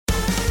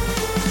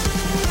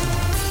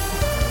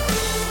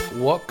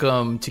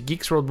Welcome to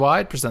Geeks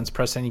Worldwide presents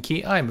Press Any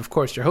Key. I am, of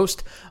course, your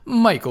host,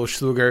 Michael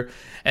Schluger,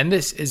 and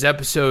this is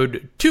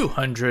episode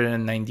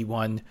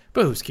 291.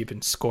 But who's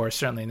keeping score?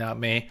 Certainly not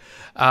me.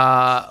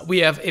 We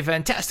have a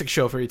fantastic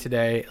show for you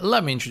today.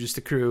 Let me introduce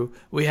the crew.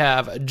 We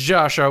have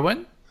Josh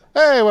Irwin.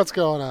 Hey, what's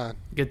going on?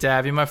 Good to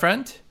have you, my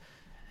friend.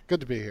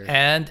 Good to be here.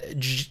 And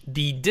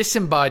the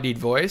disembodied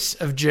voice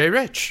of Jay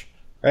Rich.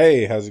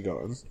 Hey, how's it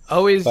going?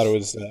 Always Thought it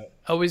was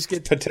always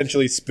good.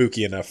 potentially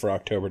spooky enough for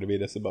October to be a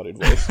disembodied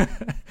voice.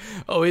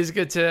 Always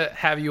good to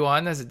have you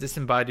on as a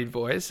disembodied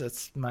voice.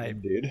 That's my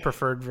Indeed.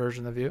 preferred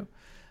version of you.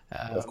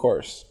 Of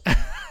course,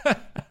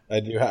 I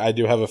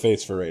do have a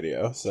face for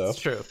radio, so It's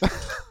true.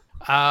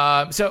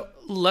 So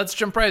let's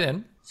jump right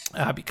in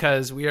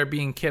because we are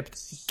being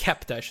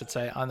kept, I should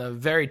say, on a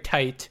very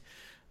tight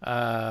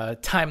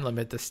time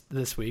limit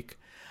this week.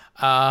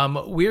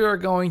 We are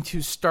going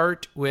to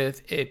start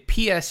with a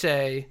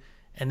PSA,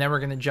 and then we're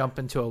going to jump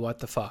into a what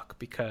the fuck,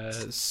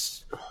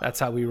 because that's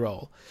how we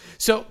roll.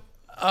 So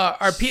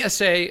our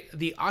PSA,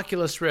 the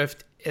Oculus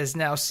Rift, is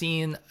now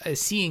seeing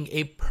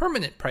a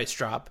permanent price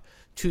drop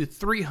to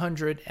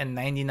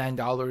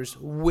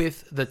 $399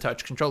 with the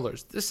touch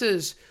controllers. This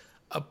is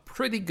a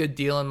pretty good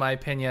deal in my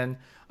opinion.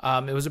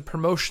 It was a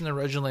promotion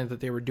originally that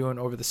they were doing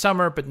over the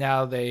summer, but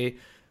now they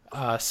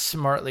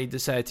smartly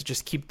decided to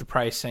just keep the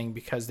pricing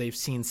because they've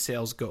seen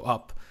sales go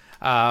up.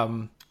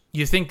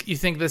 You think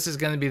this is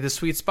going to be the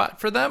sweet spot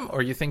for them,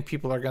 or you think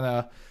people are going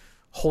to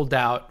hold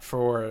out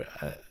for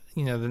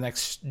the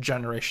next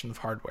generation of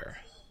hardware?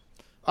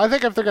 I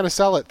think if they're going to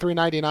sell it,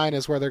 $399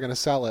 is where they're going to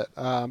sell it.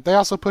 They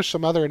also push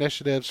some other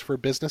initiatives for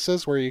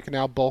businesses where you can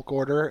now bulk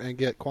order and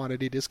get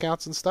quantity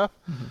discounts and stuff.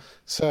 Mm-hmm.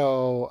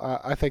 So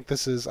I think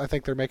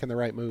they're making the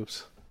right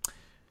moves.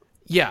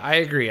 Yeah, I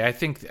agree. I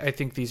think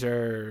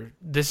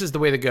this is the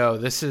way to go.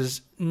 This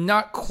is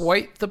not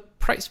quite the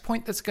price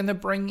point that's going to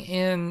bring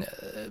in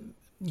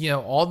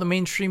all the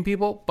mainstream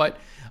people, but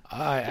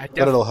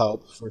it'll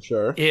help for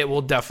sure. It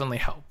will definitely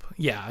help.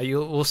 Yeah,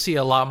 we'll see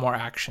a lot more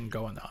action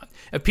going on.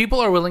 If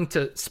people are willing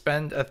to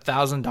spend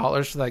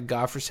 $1,000 for that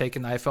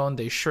godforsaken iPhone,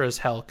 they sure as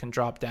hell can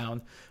drop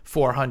down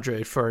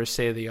 $400 for a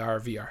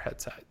state-of-the-art VR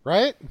headset.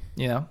 Right?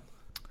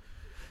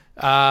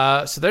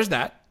 So there's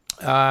that.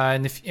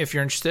 And if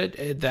you're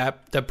interested,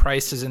 the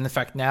price is in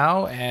effect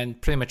now and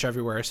pretty much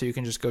everywhere. So you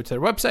can just go to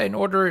their website and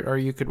order it, or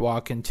you could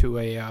walk into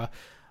I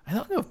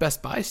don't know if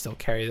Best Buy still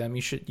carry them.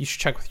 You should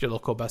check with your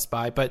local Best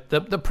Buy, but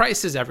the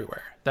price is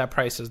everywhere. That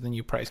price is the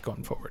new price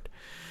going forward.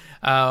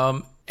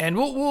 And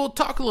we'll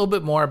talk a little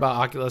bit more about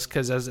Oculus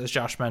because, as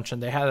Josh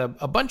mentioned, they had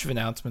a bunch of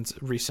announcements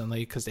recently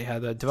because they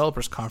had a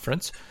developers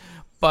conference.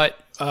 But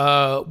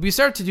we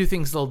started to do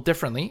things a little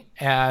differently,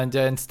 and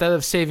instead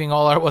of saving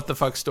all our what the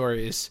fuck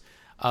stories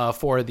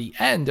for the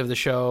end of the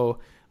show,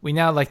 we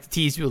now like to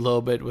tease you a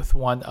little bit with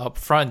one up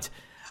front.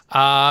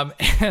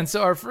 And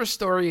so our first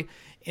story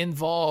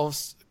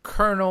involves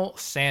Colonel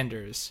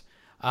Sanders.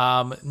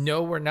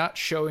 No, we're not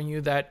showing you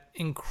that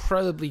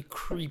incredibly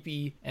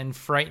creepy and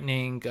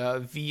frightening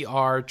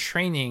VR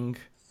training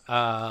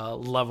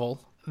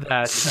level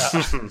that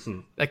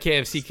that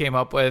KFC came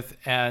up with.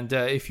 And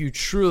if you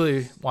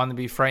truly want to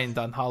be frightened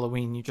on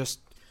Halloween, you just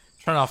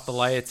turn off the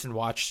lights and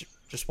watch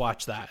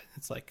that.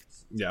 It's like,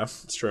 yeah,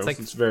 it's true.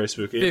 It's very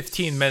spooky.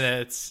 15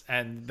 minutes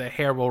and the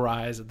hair will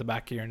rise at the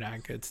back of your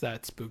neck. It's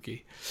that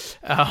spooky.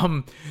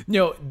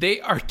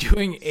 They are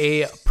doing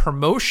a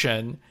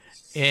promotion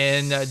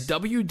in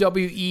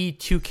WWE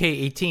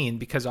 2K18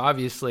 because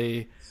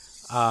obviously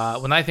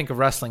when I think of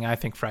wrestling, I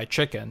think fried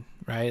chicken,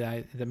 right?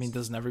 I mean,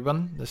 doesn't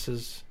everyone?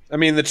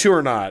 The two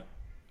are not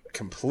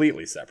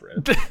completely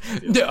separate.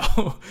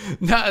 No,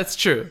 that's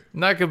true.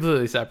 Not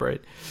completely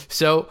separate.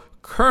 So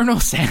Colonel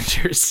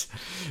Sanders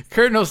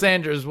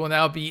will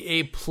now be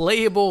a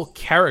playable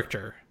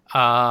character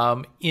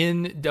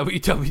in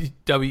WWE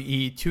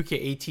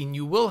 2K18.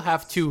 You will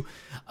have to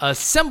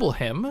assemble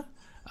him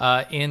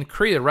in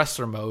create a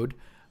wrestler mode,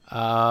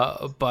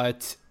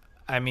 but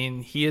I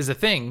mean, he is a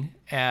thing,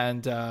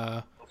 and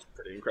that's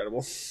pretty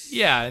incredible.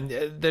 Yeah, and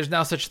there's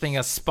now such a thing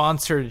as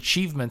sponsored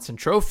achievements and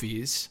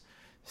trophies.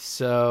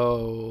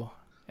 So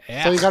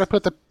yeah. So you got to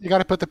put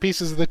the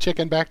pieces of the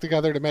chicken back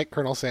together to make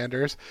Colonel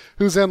Sanders,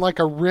 who's in like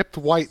a ripped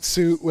white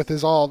suit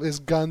with all his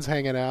guns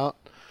hanging out.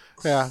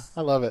 Yeah,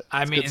 I love it.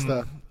 I mean,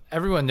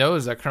 everyone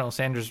knows that Colonel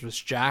Sanders was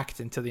jacked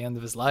until the end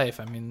of his life.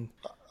 I mean,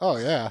 oh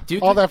yeah,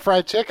 all that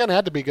fried chicken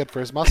had to be good for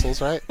his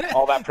muscles, right?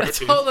 All that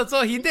protein. That's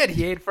all he did.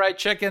 He ate fried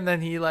chicken, then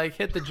he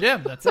hit the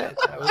gym. That's it.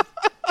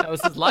 That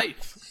was his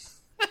life.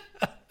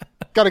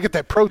 Got to get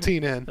that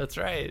protein in. That's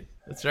right.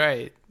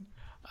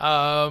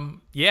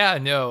 Yeah,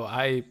 no,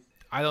 I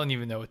don't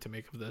even know what to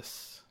make of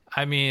this.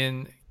 I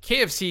mean,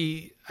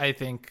 KFC, I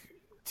think,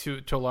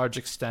 to a large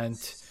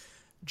extent,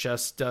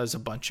 just does a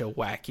bunch of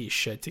wacky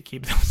shit to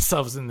keep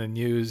themselves in the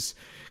news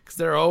because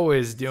they're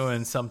always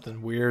doing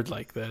something weird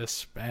like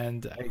this.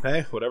 And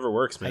hey, whatever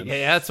works, man.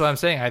 Yeah, that's what I'm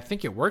saying. I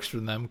think it works for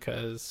them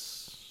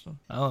because,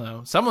 I don't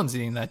know, someone's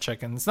eating that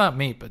chicken. It's not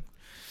me, but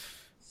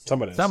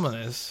someone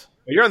is.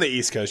 You're on the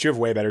East Coast. You have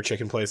way better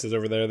chicken places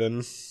over there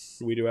than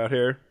we do out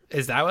here.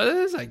 Is that what it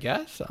is? I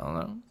guess. I don't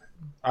know.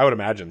 I would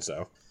imagine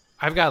so.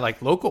 I've got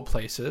like local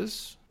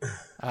places.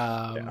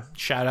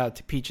 Shout out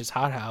to Peach's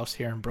Hot House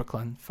here in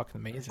Brooklyn. Fucking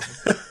amazing.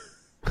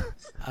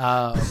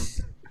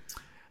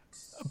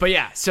 But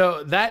yeah,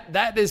 so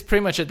that is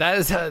pretty much it. That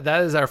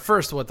is our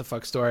first what the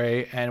fuck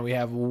story, and we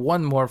have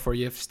one more for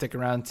you. If you stick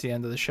around to the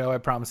end of the show, I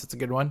promise it's a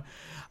good one.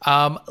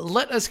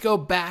 Let us go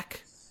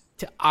back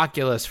to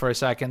Oculus for a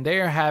second. They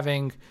are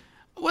having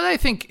what I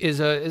think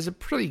is a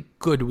pretty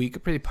good week, a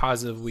pretty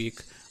positive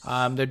week.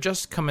 They're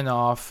just coming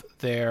off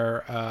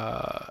their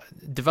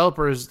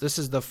developers. This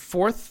is the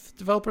fourth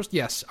developers.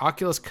 Yes,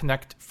 Oculus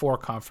Connect 4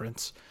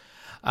 conference.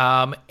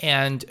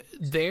 And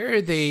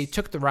there they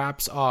took the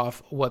wraps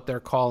off what they're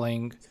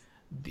calling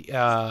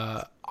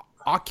the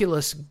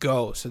Oculus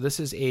Go. So this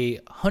is a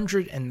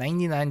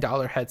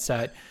 $199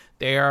 headset.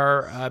 They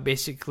are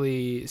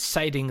basically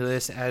citing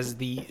this as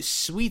the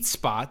sweet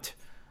spot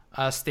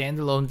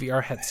standalone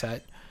VR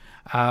headset.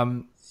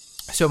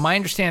 So my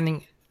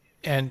understanding,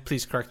 and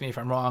please correct me if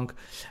I'm wrong,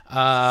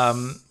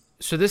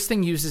 so this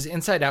thing uses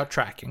inside-out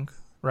tracking,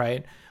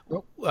 right?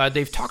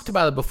 They've talked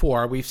about it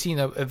before. We've seen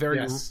a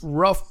very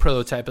rough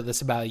prototype of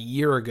this about a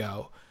year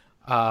ago.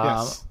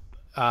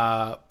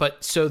 But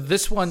so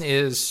this one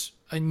is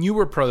a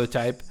newer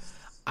prototype.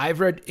 I've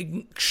read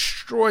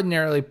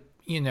extraordinarily,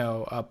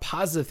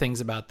 positive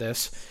things about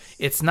this.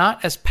 It's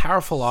not as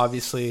powerful,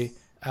 obviously,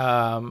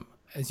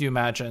 as you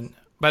imagine.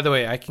 By the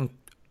way, I can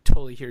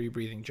totally hear you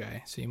breathing,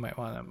 Jay. So you might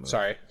want to move.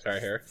 Sorry,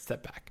 here.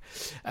 Step back.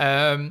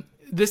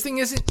 This thing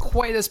isn't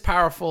quite as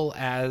powerful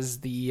as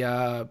the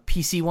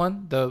PC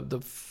one, the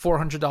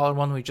 $400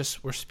 one we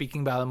just were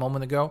speaking about a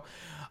moment ago,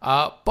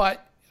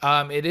 but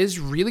it is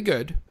really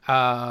good.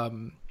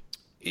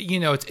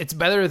 It's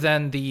better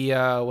than the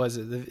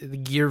the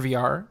Gear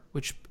VR,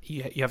 which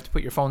you have to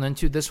put your phone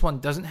into. This one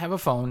doesn't have a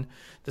phone.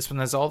 This one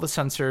has all the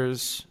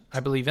sensors, I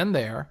believe, in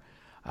there.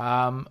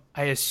 I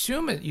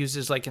assume it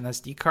uses like an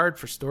SD card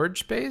for storage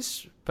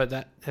space,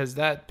 but has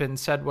that been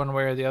said one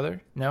way or the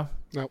other? No?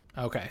 Nope.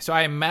 Okay. So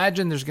I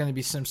imagine there's going to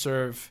be some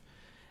sort of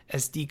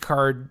SD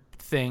card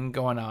thing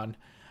going on.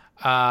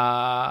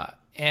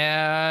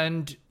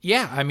 And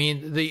yeah, I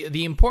mean,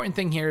 the important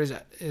thing here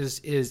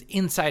is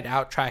inside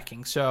out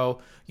tracking. So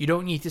you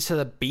don't need to set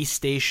up base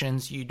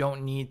stations. You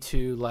don't need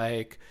to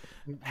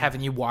have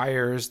any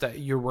wires that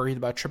you're worried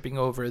about tripping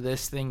over.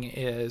 This thing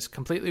is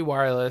completely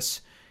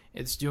wireless.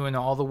 It's doing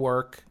all the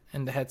work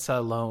in the headset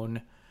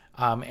alone.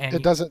 And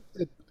it doesn't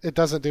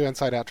do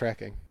inside out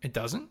tracking. It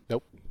doesn't?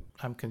 Nope.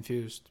 I'm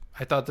confused.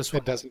 I thought this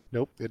one... It doesn't.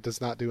 Nope. It does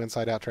not do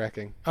inside out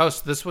tracking. Oh,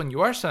 so this one you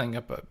are setting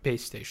up a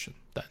base station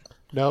then?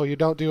 No, you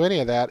don't do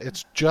any of that.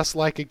 It's just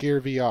like a Gear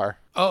VR.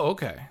 Oh,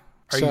 okay.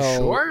 Are you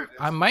sure?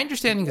 My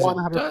understanding is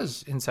 100%. It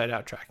does inside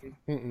out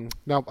tracking.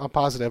 No, I'm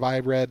positive.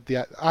 I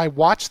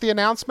watched the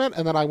announcement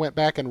and then I went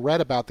back and read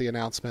about the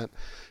announcement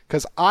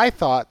because I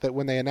thought that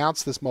when they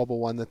announced this mobile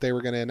one that they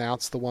were going to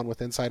announce the one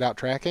with inside out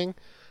tracking,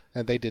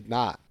 and they did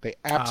not. They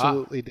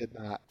absolutely did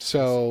not.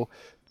 So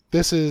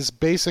this is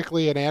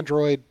basically an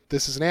Android.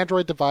 This is an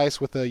Android device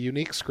with a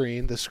unique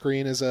screen. The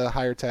screen is a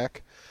higher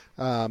tech.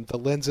 The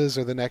lenses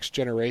are the next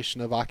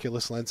generation of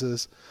Oculus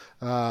lenses.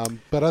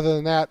 But other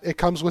than that, it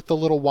comes with the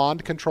little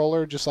wand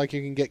controller, just like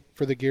you can get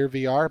for the Gear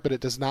VR, but it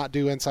does not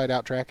do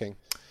inside-out tracking.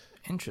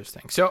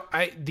 Interesting. So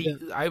I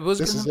was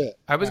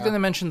going to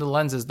mention the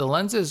lenses. The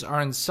lenses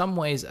are in some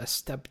ways a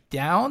step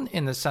down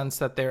in the sense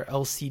that they're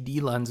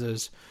LCD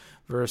lenses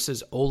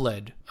versus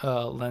OLED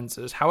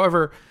lenses.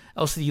 However,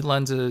 LCD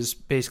lenses,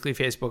 basically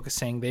Facebook is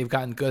saying they've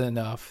gotten good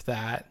enough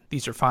that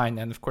these are fine,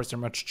 and of course they're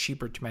much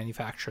cheaper to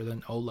manufacture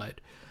than OLED.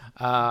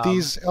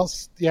 These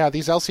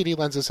LCD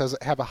lenses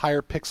have a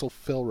higher pixel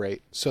fill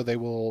rate, so they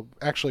will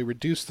actually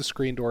reduce the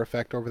screen door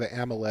effect over the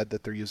AMOLED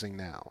that they're using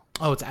now.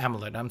 Oh, it's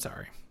AMOLED. I'm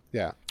sorry.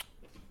 Yeah.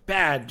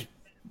 Bad,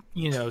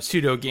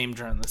 pseudo game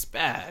journalist.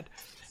 Bad.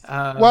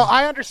 Well,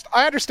 I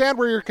understand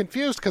where you're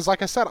confused because,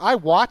 like I said, I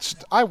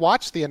watched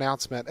the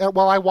announcement.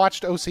 Well, I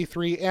watched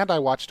OC3 and I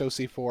watched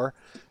OC4,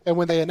 and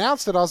when they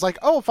announced it, I was like,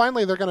 oh,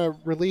 finally they're going to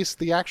release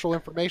the actual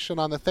information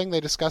on the thing they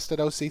discussed at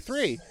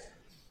OC3.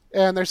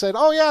 And they said,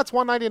 oh yeah, it's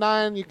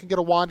 $199. You can get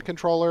a wand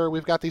controller.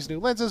 We've got these new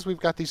lenses. We've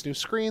got these new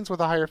screens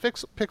with a higher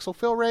pixel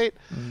fill rate.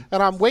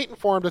 And I'm waiting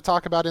for them to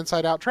talk about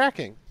inside-out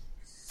tracking.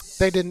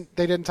 They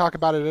didn't talk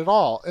about it at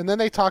all. And then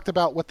they talked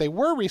about what they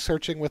were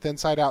researching with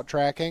inside-out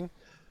tracking,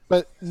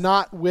 but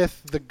not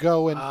with the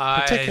Go in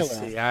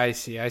particular. I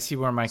see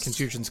where my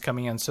confusion's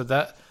coming in. So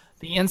that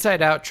the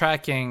inside-out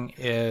tracking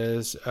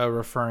is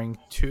referred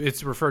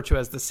to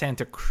as the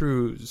Santa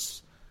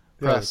Cruz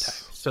prototype.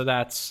 Yes. So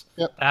that's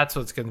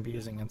what's going to be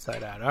using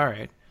inside out. All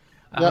right.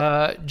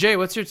 Yep. Jay,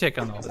 what's your take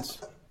on all this?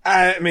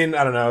 I mean,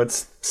 I don't know.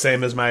 It's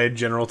same as my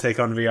general take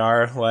on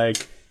VR.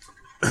 Like,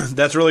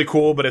 that's really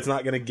cool, but it's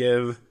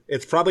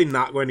probably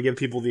not going to give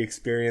people the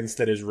experience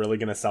that is really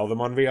going to sell them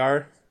on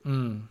VR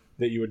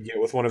that you would get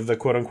with one of the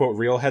quote unquote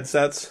real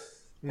headsets.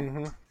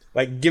 Mm-hmm.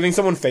 like giving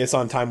someone face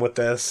on time with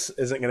this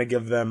isn't going to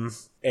give them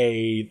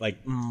a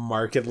like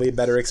markedly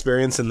better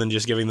experience than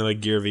just giving them a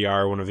Gear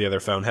VR, one of the other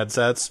phone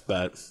headsets.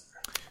 But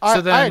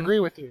I agree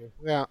with you.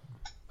 Yeah.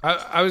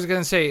 I was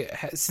gonna say,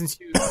 since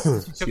you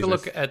took a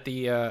look at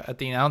the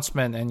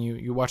announcement and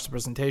you watched the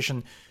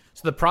presentation,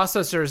 so the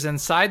processor is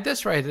inside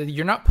this, right?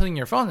 You're not putting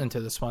your phone into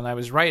this one. I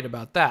was right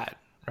about that,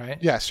 right?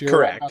 Yes, you're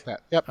correct right about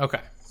that. Yep.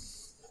 Okay,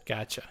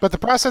 gotcha. But the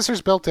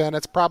processor's built in.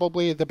 It's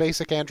probably the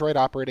basic Android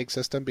operating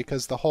system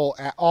because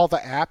all the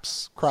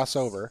apps cross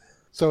over.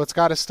 So it's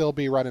got to still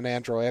be running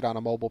Android on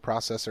a mobile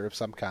processor of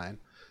some kind.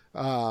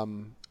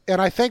 And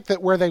I think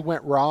that where they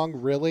went wrong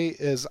really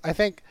is I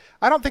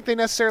don't think they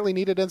necessarily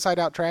needed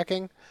inside-out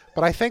tracking,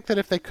 but I think that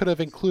if they could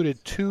have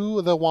included 2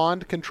 of the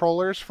wand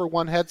controllers for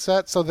one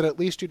headset so that at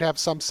least you'd have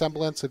some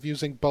semblance of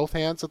using both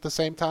hands at the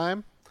same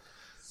time,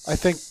 I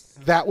think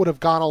that would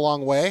have gone a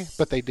long way,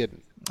 but they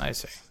didn't. I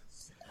see.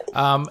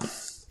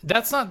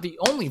 That's not the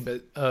only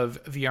bit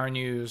of VR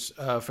news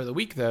for the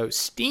week, though.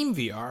 Steam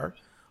VR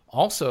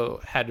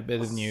also had a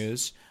bit of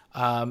news.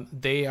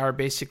 They are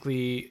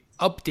basically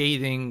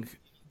updating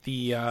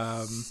the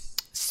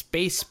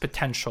space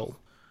potential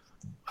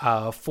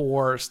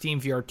for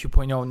Steam VR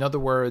 2.0. In other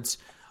words,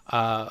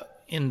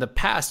 in the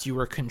past, you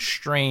were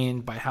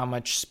constrained by how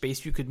much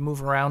space you could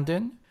move around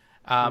in.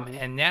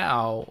 And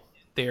now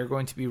they are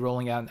going to be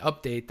rolling out an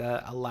update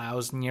that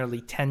allows nearly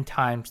 10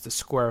 times the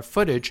square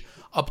footage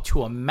up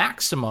to a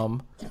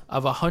maximum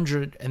of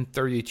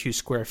 132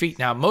 square feet.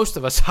 Now, most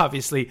of us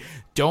obviously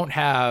don't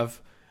have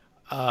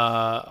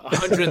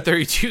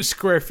 132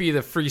 square feet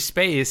of free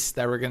space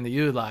that we're going to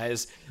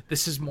utilize.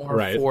 This is more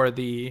for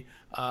the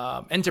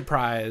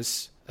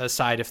enterprise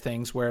side of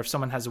things, where if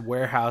someone has a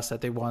warehouse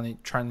that they want to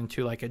turn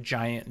into like a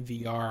giant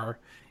VR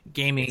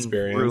gaming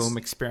room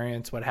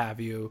experience, what have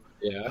you,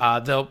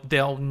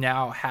 they'll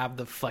now have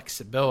the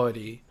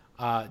flexibility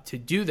to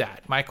do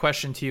that. My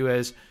question to you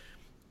is,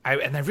 I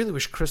really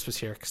wish Chris was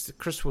here because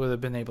Chris would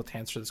have been able to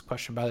answer this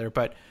question better,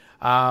 but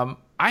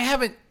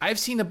I've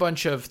seen a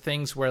bunch of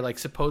things where like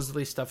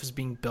supposedly stuff is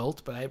being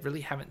built, but I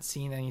really haven't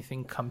seen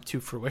anything come to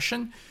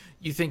fruition.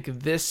 You think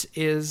this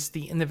is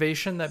the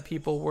innovation that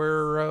people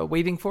were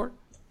waiting for?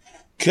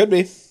 Could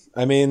be.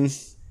 I mean,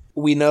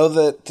 we know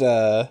that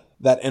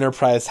that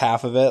enterprise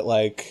half of it,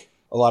 like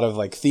a lot of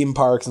like theme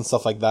parks and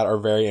stuff like that, are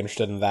very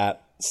interested in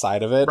that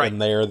side of it, right.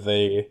 And they're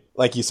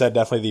like you said,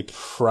 definitely the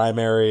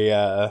primary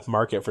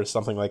market for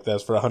something like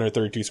this, for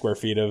 132 square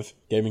feet of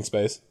gaming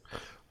space.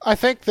 I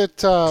think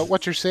that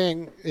what you're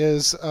seeing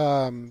is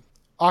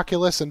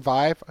Oculus and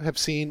Vive have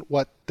seen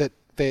that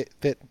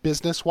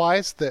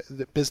business-wise,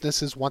 that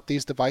businesses want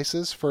these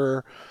devices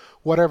for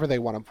whatever they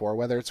want them for,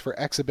 whether it's for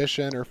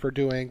exhibition or for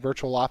doing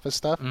virtual office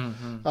stuff.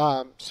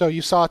 Mm-hmm. So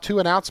you saw 2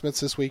 announcements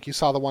this week. You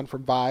saw the one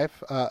from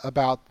Vive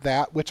about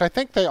that, which I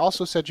think they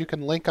also said you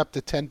can link up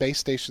to 10 base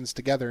stations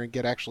together and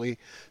get actually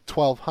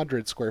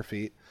 1,200 square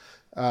feet.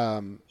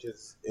 Which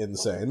is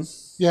insane.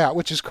 Yeah,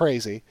 which is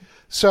crazy.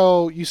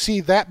 So you see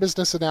that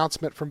business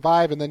announcement from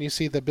Vive, and then you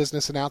see the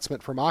business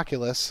announcement from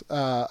Oculus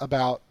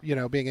about,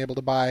 being able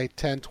to buy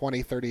 10,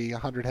 20, 30,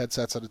 100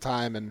 headsets at a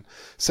time and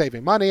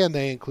saving money, and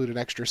they include an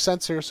extra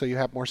sensor so you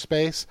have more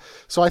space.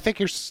 So I think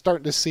you're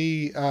starting to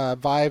see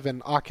Vive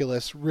and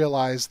Oculus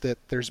realize that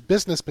there's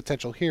business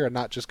potential here and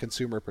not just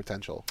consumer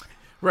potential.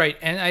 Right,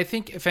 and I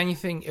think if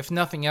anything, if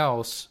nothing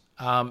else,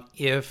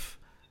 if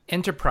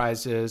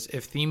enterprises,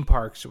 if theme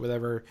parks or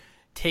whatever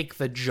take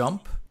the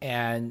jump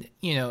and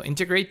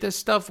integrate this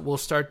stuff, we'll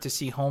start to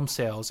see home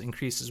sales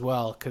increase as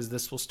well, because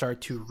this will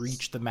start to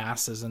reach the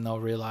masses and they'll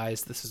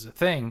realize this is a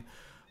thing.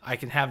 I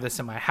can have this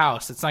in my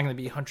house. It's not going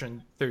to be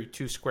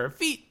 132 square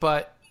feet,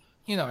 but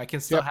I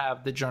can still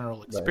have the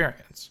general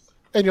experience.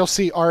 Right. And you'll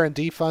see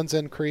R&D funds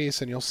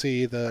increase, and you'll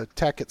see the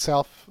tech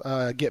itself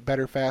get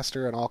better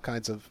faster, and all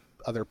kinds of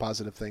other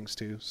positive things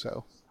too.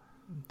 So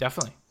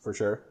definitely, for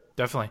sure,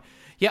 definitely.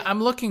 Yeah,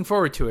 I'm looking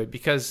forward to it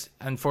because,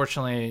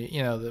 unfortunately,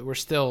 we're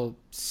still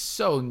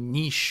so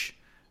niche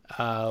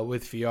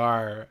with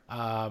VR.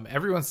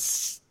 Everyone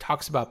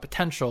talks about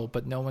potential,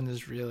 but no one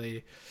is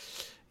really,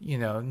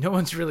 no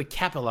one's really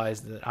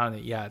capitalized on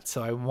it yet.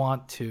 So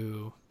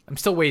I'm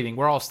still waiting.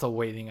 We're all still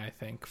waiting, I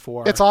think,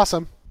 for it's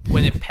awesome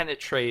when it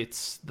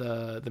penetrates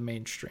the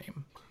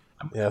mainstream.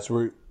 Yeah, so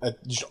we're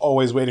just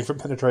always waiting for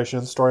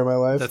penetration. Story of my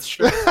life. That's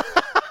true.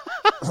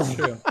 That's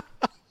true.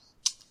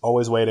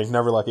 Always waiting,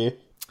 never lucky.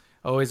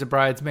 Always a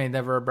bridesmaid,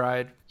 never a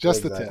bride.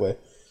 Just exactly.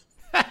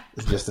 The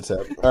tip. Just the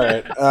tip. All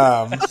right.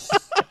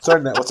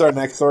 What's our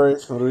next story?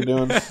 What are we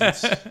doing?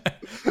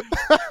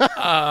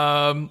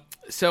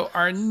 So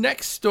our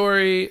next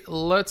story,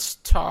 let's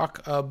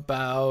talk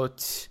about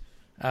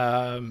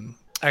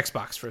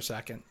Xbox for a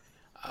second.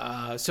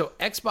 So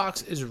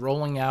Xbox is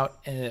rolling out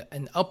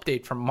an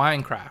update from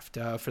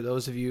Minecraft. For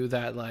those of you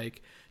that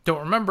don't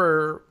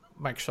remember,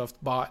 Microsoft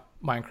bought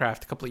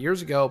Minecraft a couple of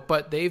years ago,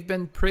 but they've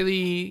been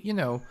pretty,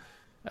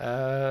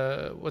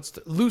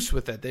 loose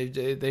with it.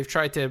 They've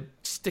tried to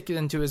stick it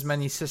into as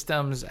many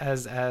systems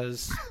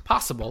as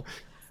possible.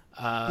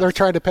 They're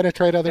trying to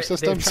penetrate other They've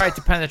systems. tried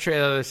to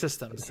penetrate other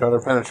systems. Trying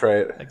to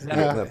penetrate.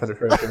 Exactly. That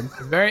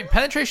penetration.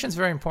 Penetration is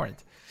very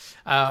important.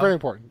 Very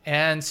important.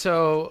 And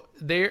so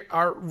they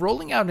are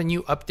rolling out a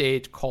new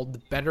update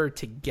called Better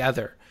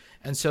Together.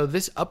 And so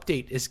this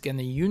update is going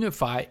to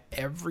unify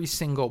every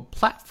single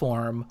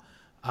platform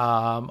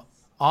on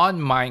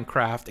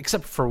Minecraft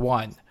except for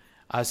one.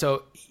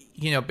 So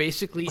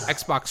basically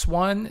Xbox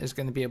One is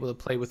going to be able to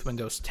play with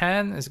Windows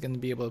 10, is going to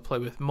be able to play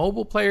with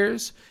mobile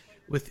players,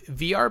 with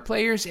VR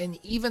players, and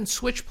even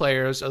Switch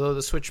players, although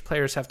the Switch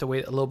players have to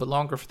wait a little bit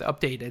longer for the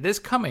update. It is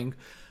coming.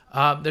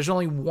 There's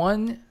only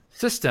one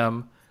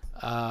system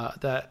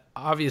that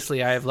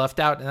obviously I have left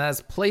out, and that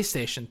is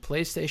PlayStation.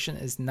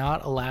 PlayStation is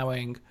not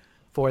allowing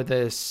for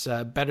this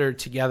Better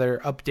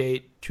Together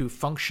update to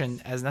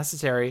function as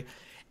necessary.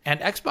 And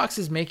Xbox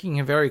is making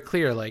it very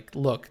clear, like,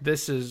 look,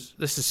 this is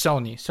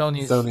Sony.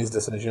 Sony's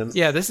decision.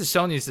 Yeah, this is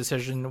Sony's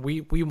decision.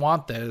 We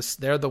want this.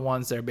 They're the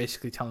ones that are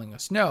basically telling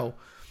us no.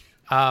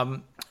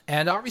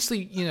 And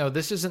obviously,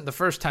 this isn't the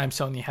first time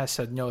Sony has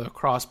said no to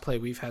crossplay.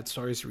 We've had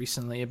stories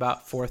recently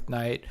about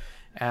Fortnite,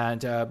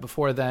 and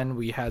before then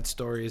we had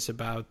stories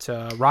about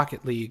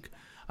Rocket League.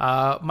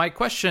 My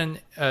question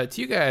to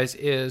you guys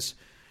is,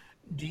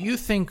 do you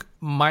think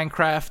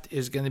Minecraft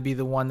is going to be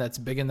the one that's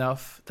big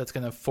enough that's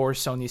going to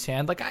force Sony's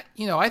hand? Like,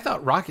 I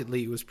thought Rocket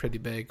League was pretty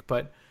big,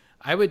 but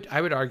I would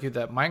argue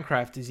that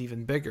Minecraft is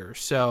even bigger.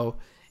 So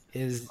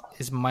is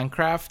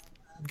Minecraft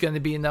going to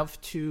be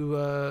enough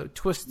to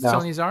twist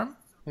Sony's arm?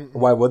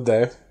 Why would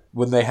they?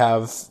 Wouldn't they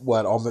have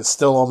almost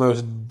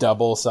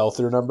double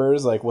sell-through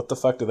numbers? Like, what the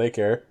fuck do they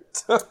care?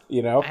 I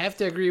have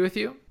to agree with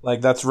you.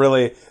 Like, that's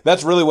really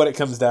what it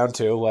comes down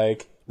to.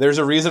 Like, there's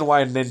a reason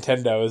why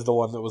Nintendo is the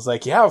one that was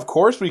like, yeah, of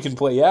course we can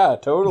play. Yeah,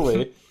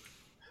 totally.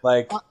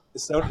 Like,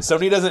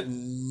 Sony doesn't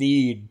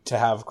need to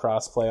have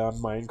crossplay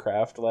on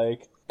Minecraft.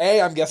 Like,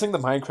 I'm guessing the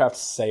Minecraft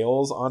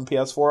sales on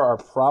PS4 are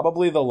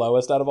probably the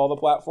lowest out of all the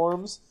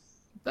platforms.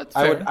 That's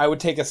fair. I would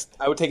take a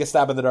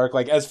stab in the dark,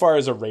 like, as far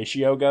as a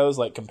ratio goes,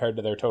 like, compared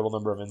to their total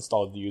number of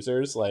installed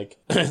users, like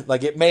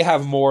like it may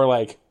have more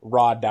like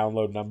raw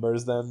download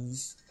numbers than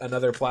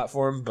another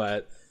platform,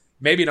 but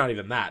maybe not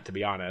even that, to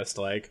be honest.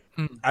 Like,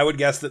 I would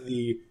guess that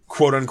the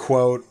quote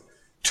unquote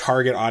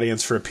target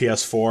audience for a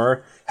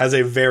PS4 has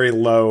a very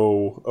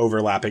low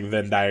overlapping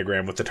Venn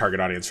diagram with the target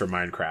audience for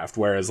Minecraft,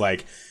 whereas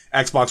like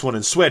Xbox One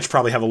and Switch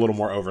probably have a little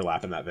more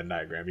overlap in that Venn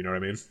diagram, you know what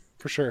I mean?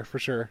 For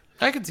sure.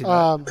 I can see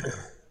that.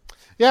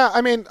 Yeah,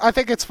 I mean, I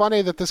think it's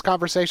funny that this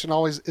conversation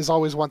is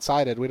always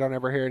one-sided. We don't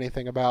ever hear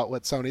anything about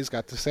what Sony's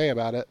got to say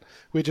about it.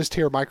 We just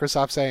hear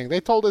Microsoft saying,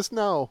 they told us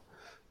no.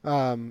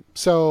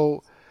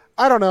 So,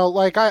 I don't know.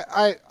 Like,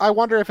 I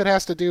wonder if it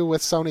has to do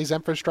with Sony's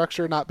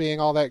infrastructure not being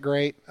all that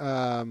great.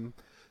 I'm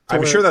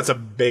sure that's a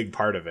big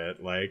part of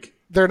it. Like,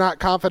 they're not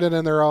confident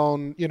in their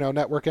own,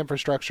 network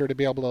infrastructure to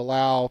be able to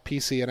allow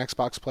PC and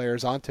Xbox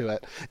players onto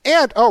it.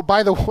 And, oh,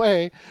 by the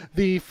way,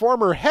 the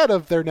former head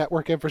of their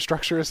network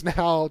infrastructure is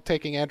now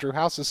taking Andrew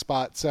House's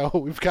spot, so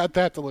we've got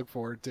that to look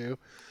forward to.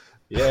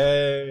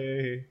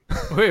 Yay.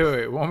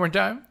 Wait, one more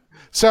time?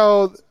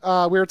 So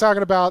we were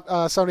talking about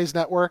Sony's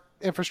network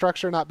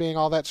infrastructure not being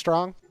all that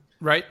strong.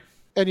 Right.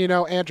 And,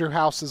 Andrew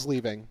House is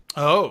leaving.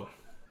 Oh,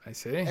 I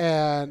see.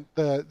 And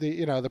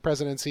the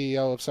president and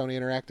CEO of Sony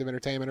Interactive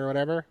Entertainment or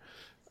whatever,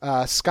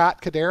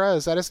 Scott Cadera,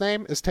 is that his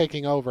name, is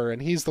taking over,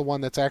 and he's the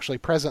one that's actually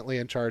presently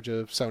in charge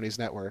of Sony's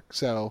network.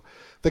 So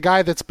the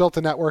guy that's built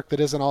a network that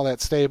isn't all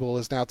that stable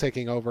is now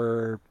taking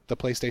over the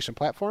PlayStation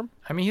platform.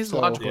 I mean, he's a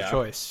logical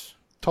choice.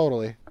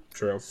 Totally.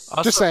 True.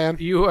 Also, just saying.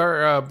 You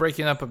are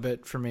breaking up a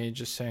bit for me,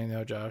 just saying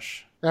though,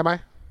 Josh. Am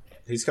I?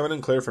 He's coming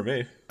in clear for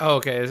me. Oh,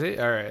 okay. Is he?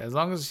 All right. As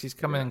long as he's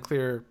coming in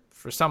clear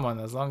for someone,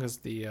 as long as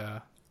the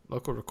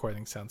local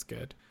recording sounds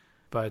good.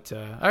 But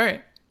all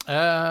right.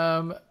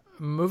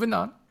 Moving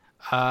on.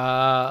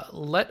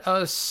 Let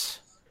us.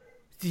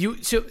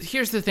 So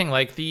here's the thing.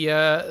 Like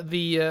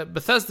the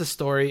Bethesda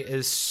story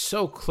is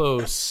so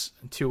close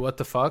to what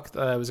the fuck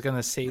that I was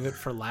gonna save it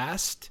for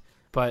last.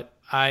 But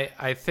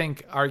I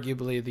think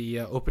arguably the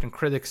Open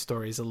Critics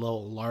story is a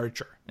little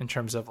larger in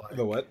terms of like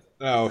the what?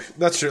 Oh,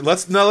 that's true.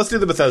 Let's do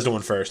the Bethesda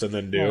one first, and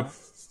then do. Yeah,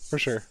 for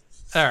sure.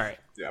 All right.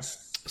 Yeah.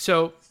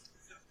 So,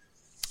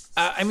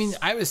 I mean,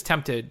 I was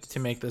tempted to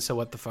make this a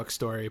what the fuck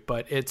story,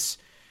 but it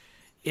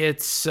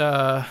was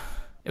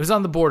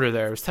on the border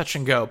there. It was touch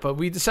and go, but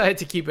we decided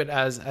to keep it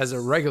as a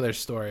regular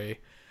story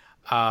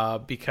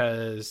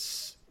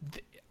because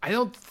I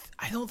don't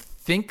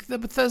think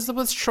that Bethesda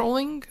was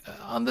trolling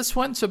on this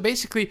one. So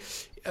basically,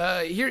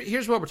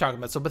 here's what we're talking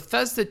about. So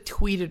Bethesda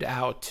tweeted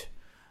out.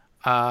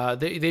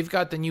 They've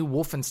got the new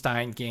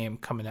Wolfenstein game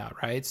coming out,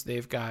 right? So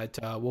they've got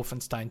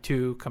Wolfenstein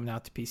 2 coming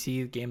out to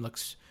PC. The game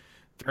looks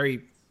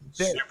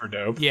super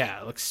dope. Yeah,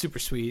 it looks super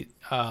sweet.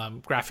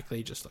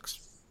 Graphically, it just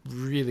looks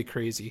really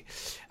crazy.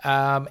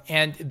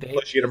 And they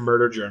Plus, you get to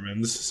murder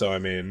Germans. So I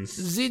mean,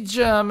 the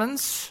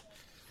Germans.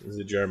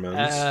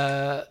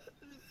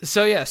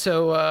 So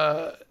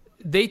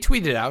they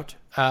tweeted out,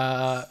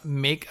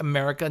 "Make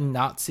America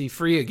Nazi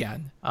free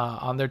again"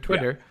 on their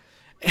Twitter,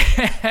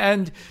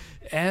 and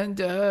And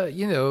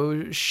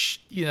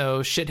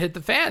shit hit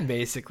the fan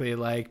basically.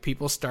 Like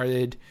people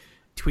started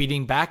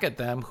tweeting back at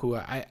them who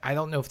I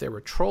don't know if they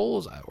were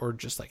trolls or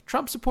just like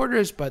Trump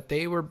supporters, but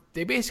they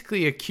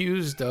basically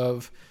accused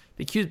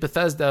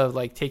Bethesda of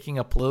like taking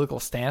a political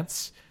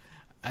stance.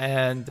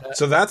 And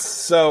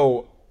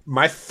so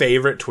my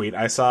favorite tweet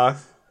I saw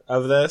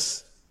of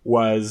this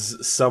was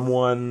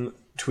someone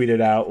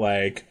tweeted out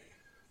like,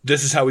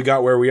 this is how we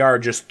got where we are,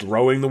 just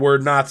throwing the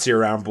word Nazi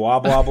around, blah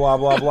blah blah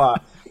blah blah.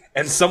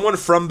 And someone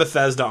from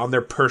Bethesda on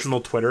their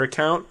personal Twitter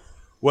account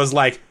was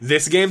like,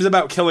 this game's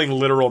about killing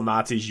literal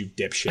Nazis, you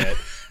dipshit.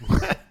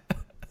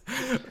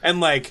 And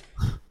like,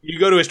 you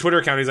go to his Twitter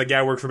account, he's like, yeah,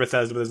 I work for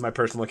Bethesda, but this is my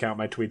personal account.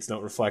 My tweets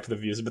don't reflect the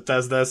views of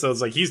Bethesda. So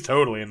it's like, he's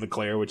totally in the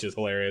clear, which is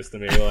hilarious to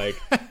me. Like,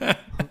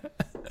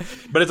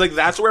 but it's like,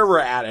 that's where we're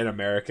at in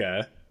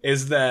America,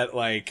 is that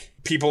like,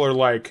 people are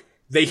like,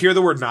 they hear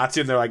the word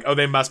Nazi and they're like, oh,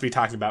 they must be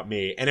talking about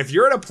me. And if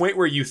you're at a point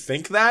where you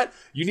think that,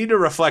 you need to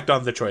reflect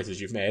on the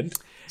choices you've made.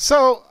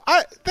 So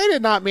they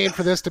did not mean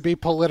for this to be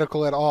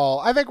political at all.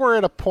 I think we're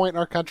at a point in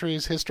our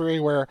country's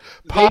history where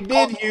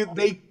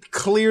they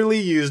clearly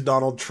used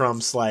Donald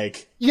Trump's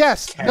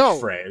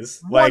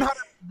catchphrase.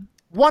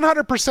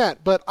 100%.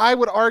 But I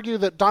would argue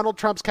that Donald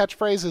Trump's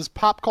catchphrase is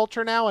pop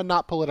culture now and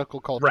not political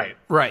culture.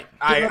 Right.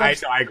 I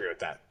agree with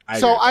that.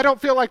 I don't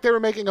feel like they were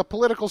making a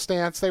political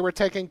stance. They were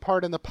taking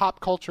part in the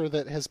pop culture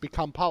that has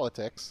become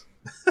politics.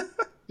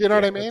 You know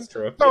what I mean? That's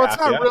true. So it's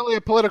not really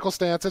a political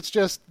stance. It's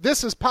just,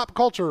 this is pop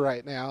culture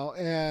right now,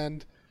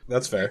 and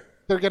that's fair.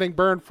 They're getting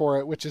burned for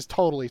it, which is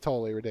totally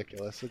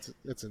ridiculous.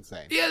 It's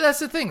insane. Yeah, that's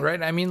the thing,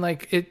 right? I mean,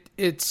 like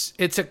it's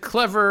a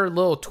clever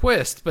little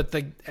twist, but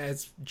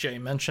as Jay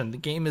mentioned, the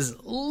game is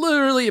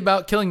literally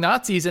about killing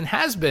Nazis and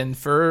has been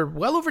for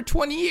well over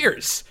 20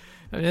 years.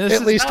 I mean,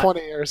 at least 20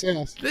 years,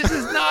 yes. This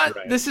is not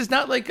right. This is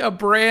not like a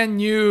brand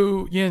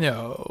new,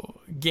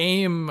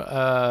 game,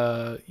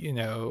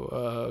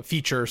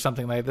 feature or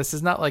something like that. This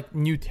is not like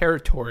new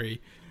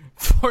territory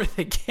for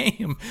the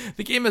game.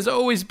 The game has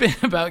always been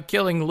about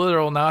killing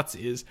literal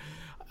Nazis.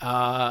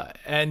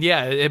 And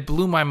yeah, it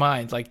blew my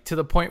mind, like to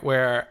the point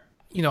where,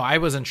 I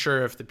wasn't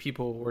sure if the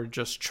people were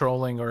just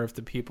trolling or if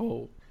the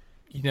people,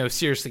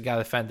 seriously got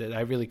offended.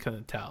 I really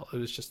couldn't tell. It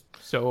was just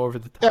so over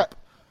the top. Yeah.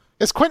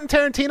 Is Quentin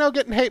Tarantino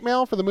getting hate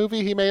mail for the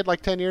movie he made like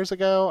 10 years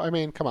ago? I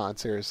mean, come on,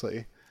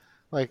 seriously.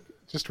 Like,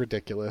 just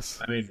ridiculous.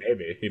 I mean,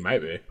 maybe. He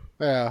might be.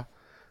 Yeah.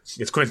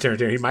 It's Quentin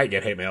Tarantino. He might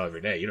get hate mail every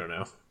day. You don't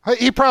know.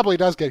 He probably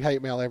does get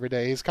hate mail every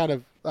day. He's kind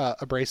of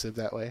abrasive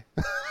that way.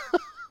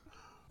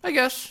 I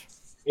guess.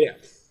 Yeah.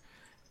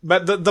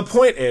 But the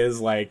point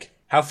is, like,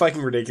 how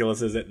fucking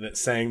ridiculous is it that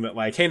saying that,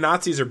 like, hey,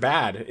 Nazis are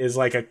bad is,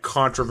 like, a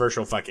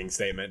controversial fucking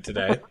statement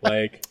today?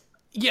 Like...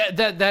 Yeah,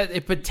 that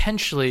it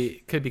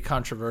potentially could be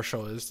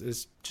controversial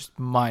is just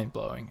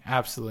mind-blowing.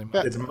 Absolutely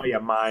mind-blowing.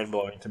 It's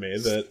mind-blowing to me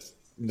that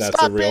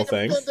that's a real thing. Stop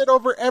being offended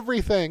over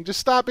everything.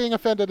 Just stop being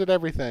offended at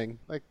everything.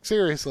 Like,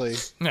 seriously.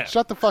 Yeah.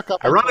 Shut the fuck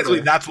up.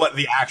 Ironically, that's what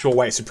the actual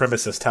white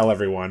supremacists tell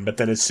everyone, but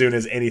then as soon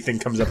as anything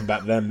comes up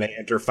about them, they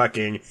enter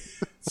fucking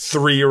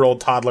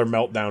 3-year-old toddler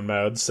meltdown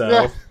mode. So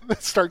yeah, they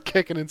start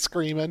kicking and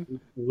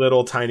screaming.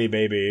 Little tiny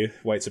baby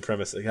white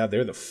supremacists. God,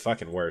 they're the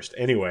fucking worst.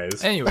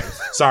 Anyways.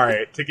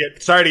 Sorry to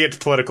get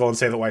political and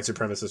say that white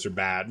supremacists are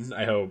bad.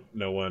 I hope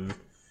no one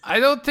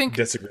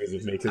disagrees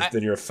with me, because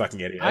then you're a fucking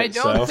idiot. I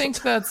don't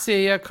think that's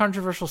a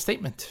controversial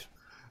statement.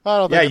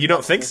 You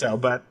don't think so,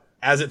 but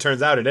as it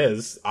turns out, it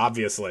is,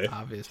 obviously.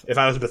 If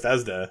I was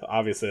Bethesda,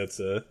 obviously it's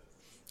a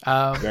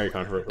very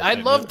controversial statement.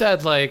 I love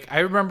that, like,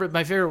 I remember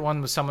my favorite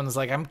one was someone was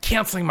like, I'm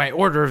canceling my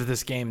order of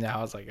this game now.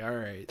 I was like, all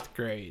right,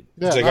 great.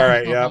 Yeah, it's like, all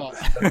right, yeah.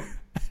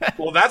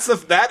 Well,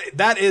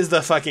 that is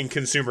the fucking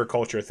consumer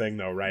culture thing,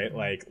 though, right?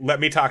 Like, let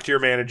me talk to your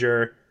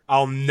manager.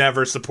 I'll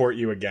never support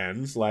you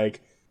again.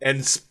 Like,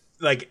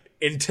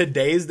 in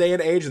today's day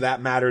and age,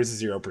 that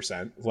matters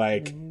 0%.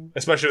 Like,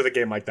 especially with a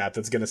game like that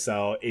that's going to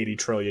sell 80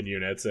 trillion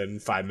units in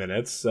 5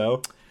 minutes.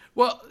 So,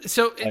 well,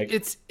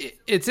 it's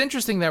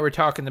interesting that we're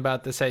talking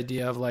about this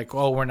idea of like,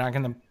 oh, we're not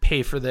going to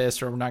pay for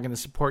this or we're not going to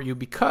support you,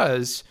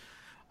 because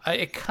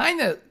it kind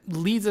of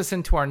leads us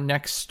into our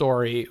next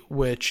story,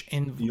 which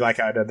you like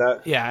how I did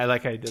that? Yeah, I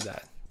like how you did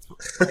that.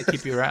 I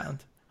keep you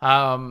around,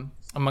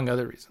 among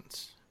other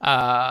reasons.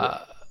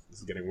 This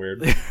is getting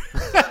weird.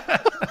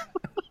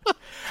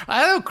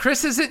 I don't know.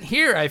 Chris isn't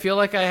here. I feel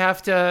like I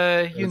have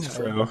to,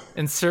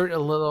 insert a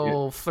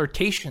little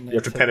flirtation. You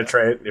have to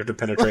penetrate. You have to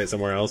penetrate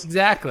somewhere else.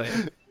 Exactly.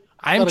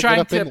 I'm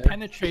trying to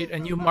penetrate a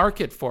new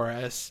market for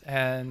us,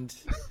 and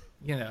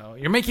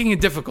you're making it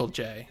difficult,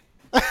 Jay.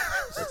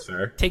 That's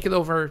fair. Take it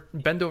over.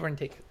 Bend over and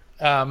take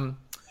it.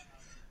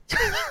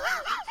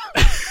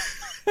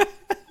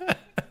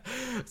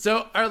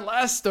 So our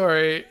last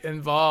story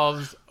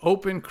involves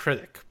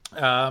OpenCritic.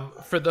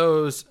 For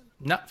those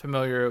not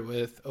familiar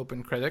with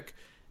OpenCritic,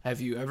 have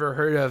you ever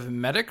heard of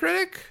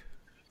Metacritic?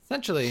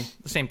 Essentially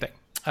the same thing.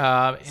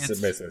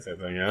 It's basically the same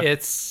thing, yeah.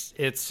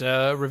 It's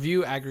a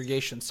review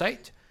aggregation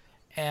site,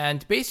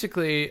 and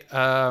basically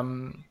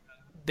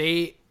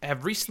they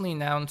have recently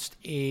announced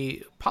a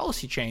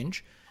policy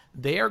change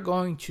they are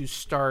going to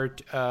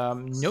start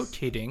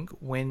notating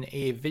when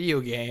a video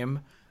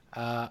game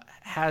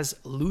has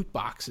loot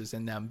boxes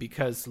in them,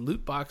 because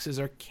loot boxes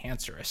are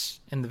cancerous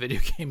in the video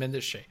game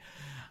industry.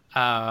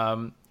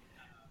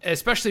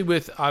 Especially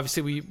with,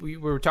 obviously, we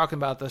were talking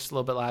about this a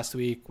little bit last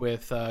week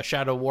with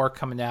Shadow War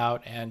coming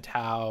out, and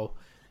how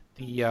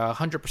the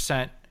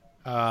 100%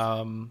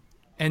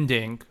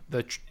 ending,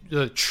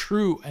 the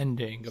true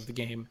ending of the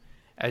game,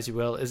 as you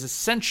will, is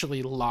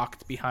essentially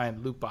locked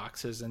behind loot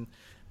boxes. And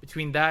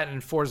between that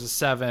and Forza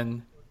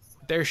 7,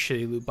 their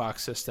shitty loot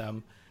box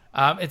system,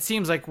 it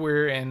seems like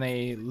we're in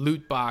a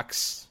loot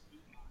box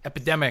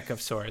epidemic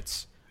of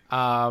sorts.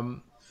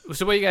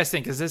 So what do you guys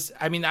think? Is this,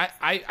 I mean,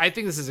 I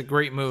think this is a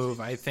great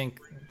move.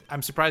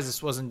 I'm surprised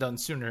this wasn't done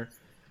sooner.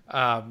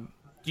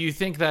 Do you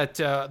think that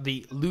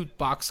the loot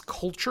box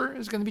culture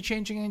is going to be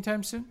changing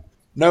anytime soon?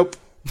 Nope.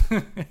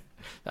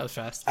 That was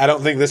fast. I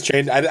don't think this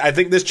change. I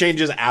think this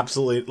change is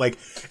absolutely, like,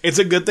 it's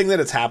a good thing that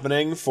it's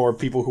happening for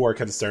people who are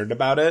concerned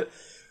about it.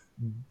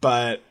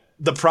 But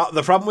the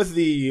problem with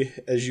the,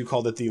 as you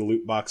called it, the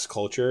loot box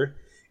culture,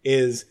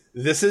 is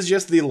this is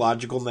just the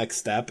logical next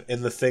step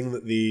in the thing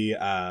that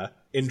the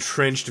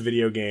entrenched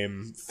video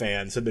game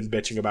fans have been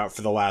bitching about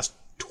for the last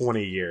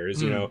 20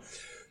 years. You know,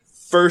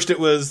 first it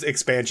was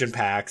expansion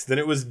packs, then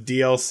it was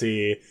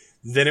DLC,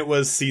 then it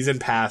was season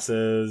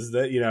passes.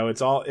 That, you know,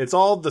 it's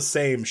all the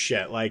same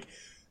shit. Like,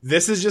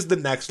 this is just the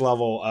next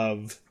level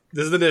of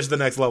the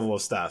next level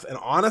of stuff. And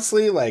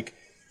honestly, like,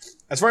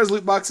 as far as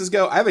loot boxes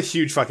go, I have a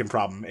huge fucking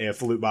problem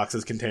if loot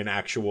boxes contain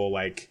actual,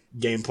 like,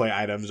 gameplay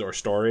items or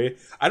story.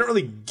 I don't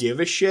really give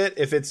a shit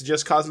if it's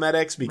just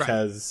cosmetics,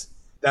 because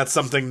that's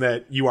something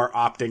that you are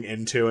opting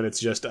into, and it's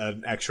just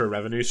an extra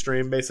revenue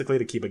stream, basically,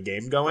 to keep a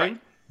game going.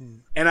 Right.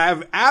 And I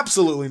have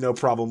absolutely no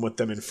problem with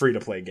them in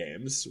free-to-play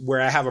games. Where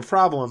I have a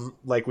problem,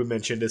 like we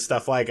mentioned, is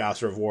stuff like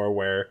Astra of War,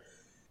 where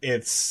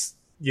it's,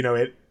 you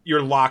know,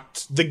 you're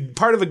locked, the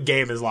part of a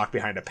game is locked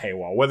behind a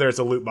paywall, whether it's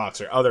a loot box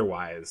or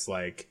otherwise.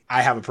 Like,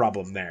 I have a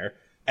problem there.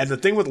 And the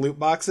thing with loot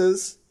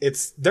boxes,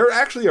 they're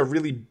actually a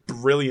really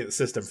brilliant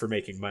system for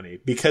making money,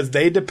 because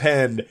they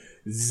depend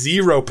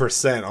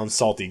 0% on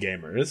salty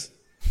gamers.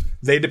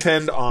 They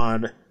depend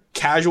on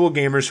casual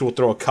gamers who will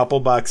throw a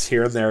couple bucks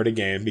here and there at a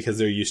game because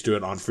they're used to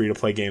it on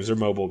free-to-play games or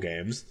mobile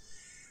games.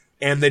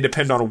 And they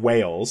depend on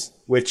whales,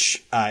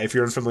 which, if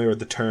you're unfamiliar with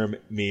the term,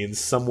 means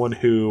someone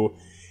who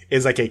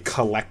is like a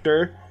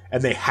collector,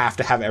 and they have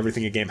to have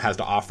everything a game has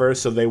to offer,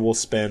 so they will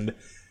spend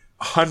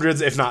hundreds,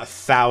 if not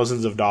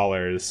thousands of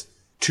dollars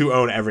to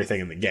own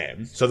everything in the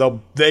game.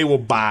 So they will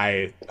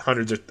buy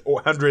hundreds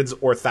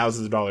or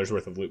thousands of dollars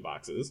worth of loot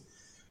boxes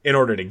in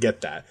order to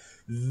get that.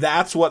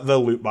 That's what the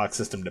loot box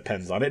system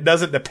depends on. It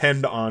doesn't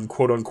depend on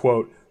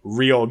quote-unquote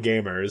real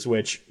gamers,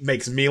 which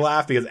makes me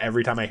laugh, because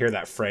every time I hear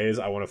that phrase,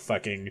 I want to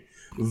fucking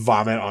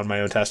vomit on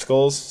my own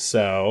testicles.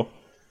 So,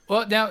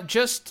 well, now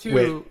just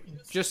to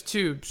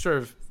sort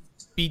of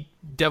be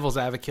devil's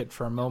advocate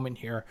for a moment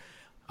here,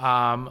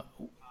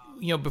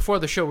 you know, before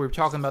the show we were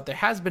talking about, there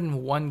has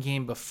been one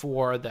game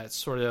before that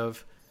sort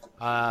of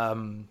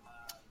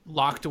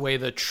locked away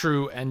the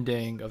true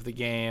ending of the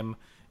game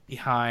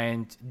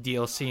behind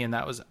DLC, and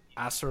that was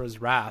Asura's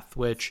Wrath,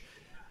 which,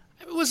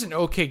 it was an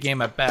okay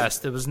game at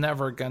best. It was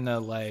never gonna,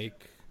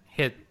 like,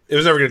 hit. It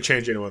was never gonna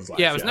change anyone's life.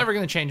 Yeah, it was never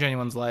gonna change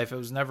anyone's life. It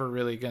was never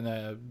really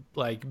gonna,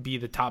 like, be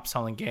the top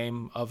selling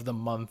game of the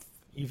month,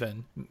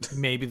 even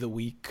maybe the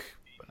week.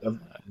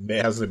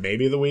 It has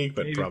maybe the week,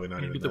 but probably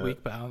not even the week.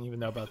 But I don't even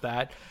know about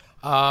that.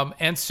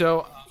 And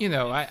so, you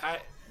know,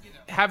 I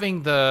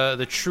having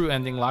the true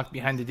ending locked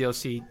behind the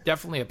DLC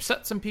definitely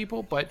upset some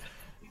people, but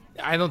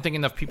I don't think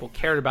enough people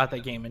cared about that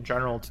game in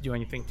general to do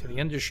anything to the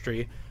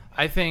industry.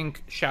 I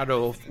think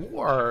Shadow of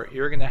War,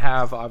 you're going to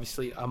have,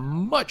 obviously, a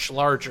much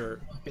larger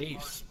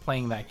base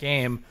playing that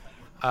game.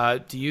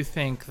 Do you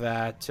think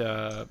that,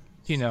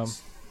 you know,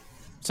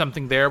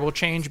 something there will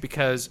change?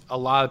 Because a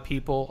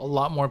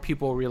lot more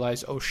people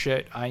realize, oh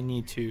shit, I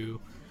need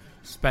to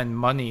spend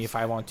money if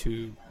I want to,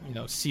 you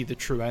know, see the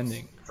true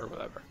ending or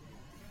whatever.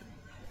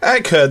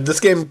 This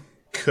game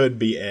could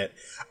be it.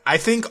 I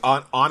think,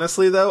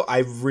 honestly, though, I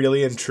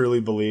really and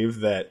truly believe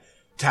that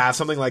to have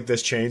something like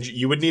this change,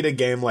 you would need a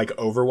game like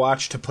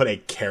Overwatch to put a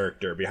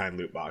character behind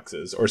loot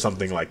boxes or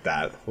something like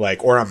that.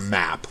 Like, or a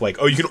map. Like,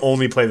 oh, you can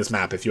only play this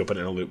map if you open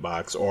it in a loot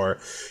box, or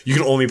you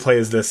can only play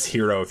as this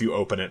hero if you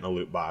open it in a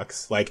loot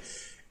box. Like,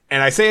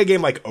 and I say a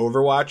game like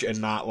Overwatch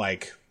and not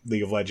like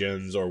League of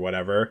Legends or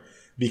whatever,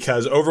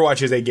 because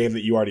Overwatch is a game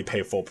that you already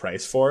pay full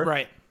price for.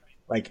 Right.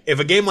 Like, if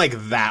a game like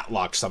that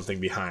locked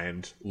something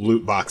behind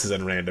loot boxes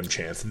and random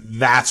chance,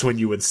 that's when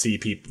you would see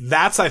people.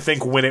 That's, I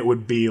think, when it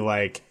would be,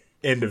 like,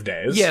 end of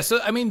days. Yeah, so,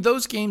 I mean,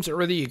 those games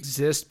already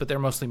exist, but they're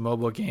mostly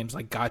mobile games,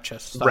 like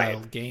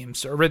gacha-style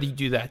games. Already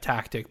do that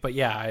tactic. But,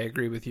 yeah, I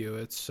agree with you.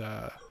 It's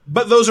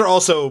But those are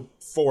also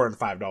 $4 and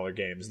 $5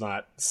 games,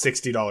 not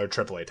 $60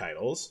 AAA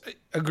titles.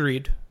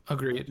 Agreed.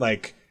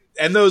 Like,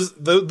 and those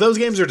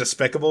games are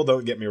despicable,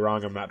 don't get me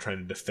wrong. I'm not trying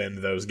to defend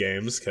those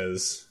games,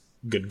 because...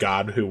 good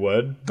God, who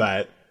would?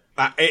 But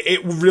it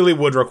really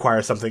would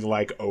require something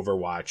like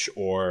Overwatch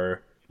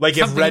or Like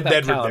if Something Red of that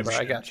Dead caliber,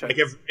 Redemption, I gotcha. like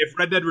if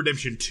Red Dead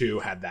Redemption 2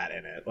 had that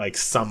in it, like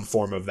some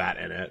form of that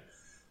in it,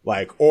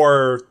 like,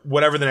 or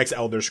whatever the next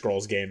Elder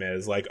Scrolls game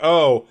is, like,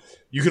 oh,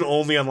 you can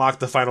only unlock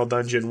the final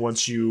dungeon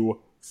once you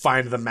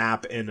find the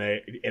map in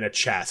a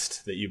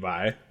chest that you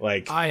buy.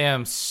 Like, I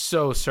am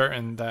so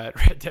certain that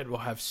Red Dead will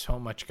have so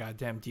much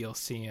goddamn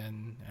DLC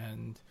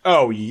and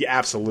oh yeah,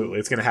 absolutely,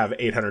 it's gonna have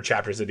 800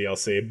 chapters of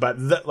DLC.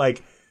 But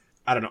like,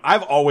 I don't know.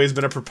 I've always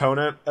been a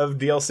proponent of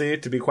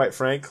DLC, to be quite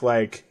frank.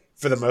 Like,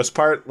 for the most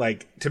part,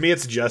 like, to me,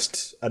 it's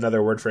just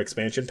another word for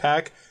expansion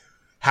pack.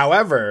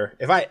 However,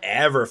 if I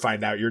ever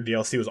find out your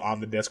DLC was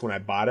on the disc when I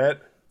bought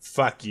it,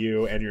 fuck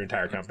you and your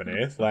entire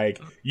company. Like,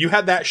 you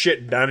had that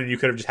shit done and you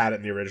could have just had it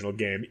in the original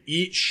game.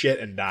 Eat shit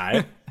and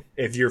die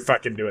if you're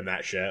fucking doing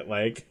that shit.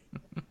 Like,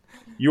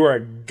 you are a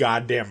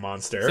goddamn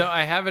monster. So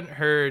I haven't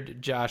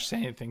heard Josh say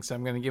anything, so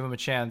I'm going to give him a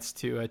chance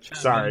to.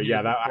 Sorry,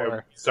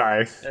 yeah,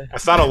 sorry. I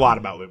thought a lot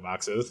about loot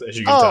boxes, as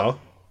you can tell.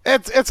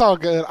 It's all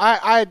good.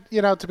 I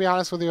to be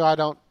honest with you, I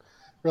don't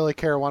really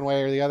care one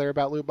way or the other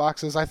about loot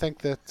boxes. I think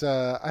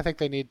that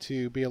they need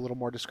to be a little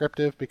more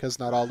descriptive because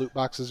not all loot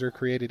boxes are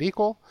created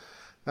equal.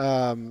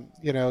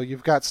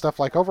 You've got stuff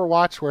like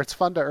Overwatch where it's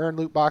fun to earn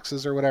loot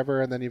boxes or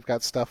whatever, and then you've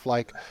got stuff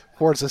like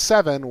Forza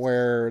 7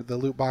 where the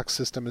loot box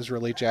system is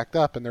really jacked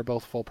up and they're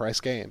both full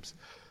price games.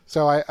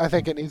 So I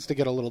think it needs to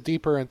get a little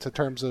deeper into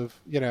terms of,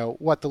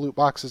 what the loot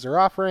boxes are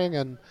offering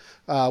and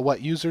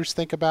what users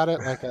think about it,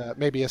 like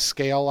maybe a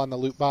scale on the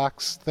loot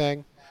box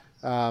thing.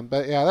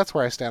 But yeah, that's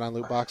where I stand on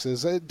loot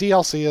boxes.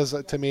 DLC is,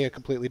 to me, a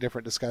completely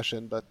different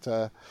discussion.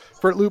 But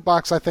for loot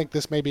box, I think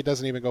this maybe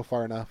doesn't even go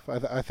far enough.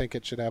 I think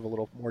it should have a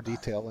little more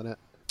detail in it.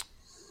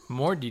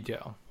 More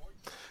detail.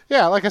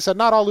 Yeah, like I said,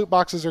 not all loot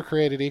boxes are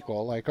created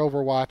equal. Like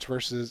Overwatch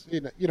versus,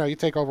 you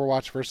take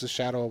Overwatch versus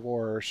Shadow of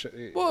War.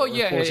 Or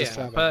Forza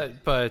 7.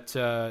 But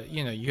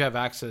you have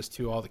access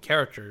to all the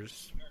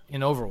characters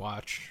in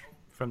Overwatch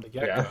from the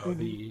get-go.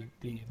 Yeah.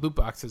 The loot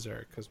boxes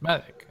are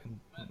cosmetic.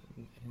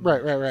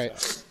 Right.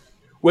 So.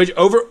 Which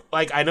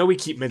I know we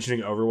keep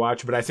mentioning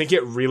Overwatch, but I think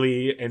it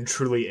really and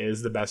truly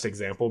is the best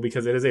example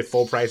because it is a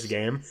full price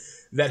game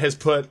that has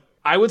put,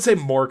 I would say,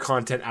 more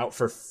content out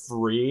for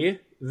free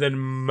than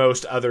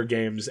most other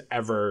games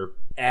ever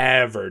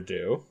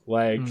do.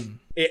 Like,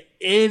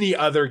 any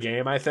other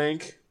game, I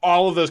think,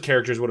 all of those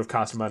characters would have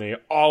cost money.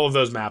 All of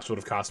those maps would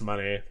have cost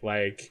money.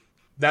 Like,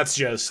 that's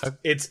just,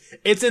 it's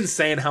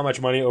insane how much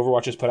money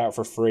Overwatch has put out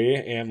for free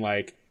and,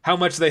 like, how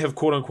much they have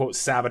quote unquote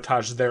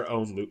sabotaged their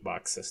own loot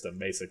box system,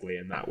 basically,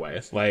 in that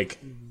way. Like,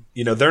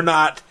 they're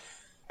not,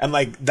 and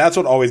like, that's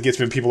what always gets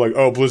me when people are like,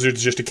 oh,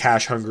 Blizzard's just a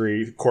cash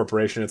hungry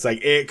corporation. It's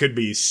like, it could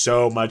be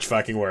so much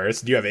fucking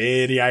worse. Do you have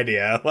any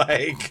idea?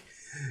 Like,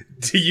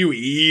 do you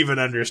even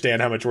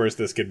understand how much worse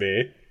this could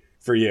be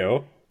for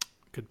you?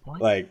 Good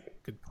point.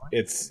 Like, good point.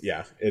 It's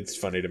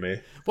funny to me.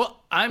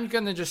 Well, I'm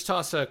going to just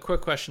toss a quick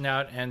question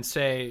out and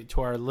say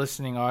to our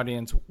listening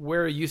audience,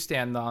 where you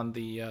stand on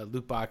the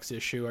loot box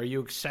issue. Are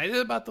you excited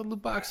about the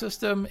loot box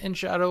system in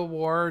Shadow of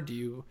War? Do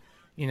you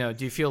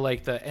feel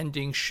like the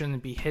ending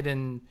shouldn't be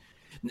hidden?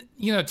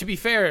 To be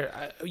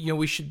fair,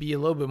 we should be a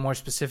little bit more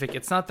specific.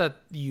 It's not that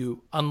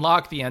you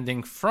unlock the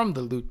ending from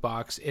the loot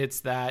box.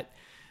 It's that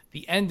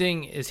the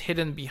ending is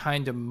hidden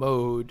behind a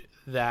mode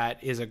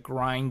that is a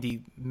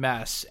grindy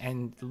mess,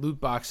 and the loot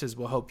boxes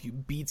will help you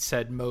beat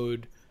said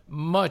mode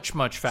much,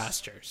 much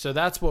faster. So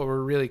that's what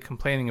we're really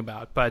complaining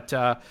about. But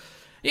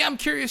I'm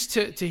curious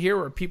to hear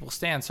where people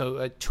stand.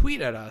 So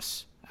tweet at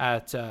us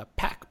at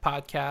Pack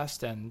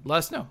Podcast and let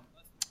us know.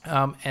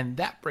 And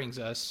that brings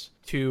us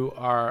to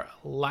our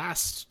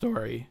last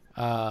story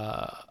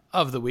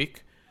of the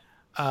week.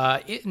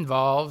 It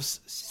involves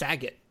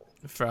Sagat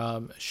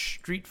from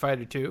Street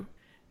Fighter 2.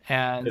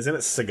 And isn't it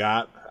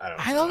Sagat?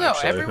 I don't know.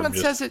 Actually, everyone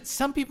says it.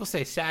 Some people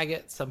say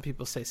Sagat. Some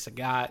people say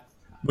Sagat.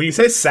 When you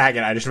say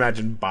Sagat, I just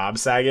imagine Bob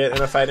Saget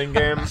in a fighting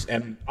game.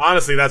 And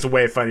honestly, that's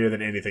way funnier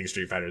than anything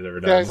Street Fighter's ever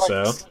done.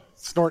 Yeah, like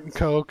snorting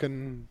coke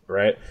and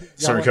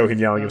snorting coke and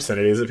yelling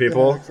obscenities at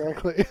people. Yeah,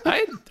 exactly.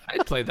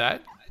 I'd play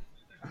that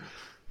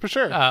for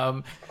sure.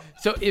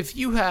 So if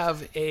you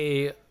have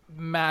a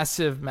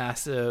massive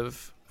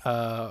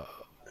wallet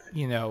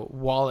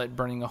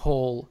burning a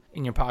hole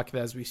in your pocket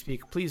as we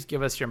speak, please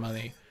give us your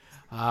money.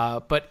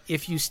 But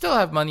if you still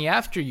have money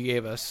after you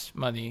gave us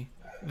money,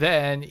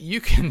 then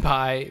you can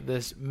buy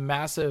this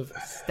massive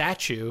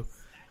statue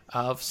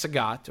of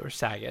Sagat or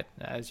Sagat,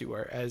 as you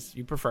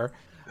prefer.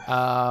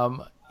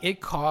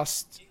 It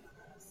cost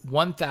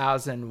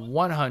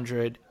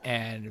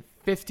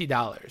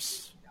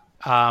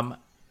 $1,150.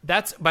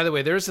 That's, by the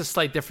way, there's a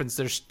slight difference.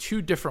 There's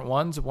two different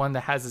ones, one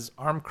that has his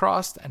arm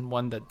crossed and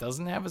one that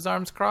doesn't have his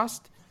arms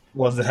crossed.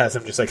 One that has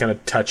him just like kind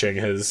of touching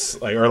his,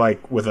 like, or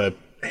like with a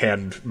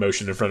hand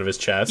motion in front of his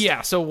chest.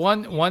 Yeah, so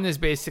one is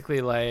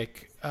basically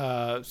like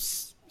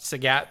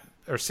Sagat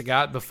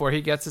before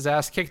he gets his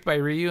ass kicked by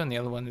Ryu, and the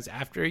other one is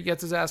after he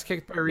gets his ass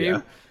kicked by Ryu.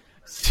 Yeah.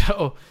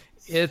 So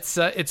it's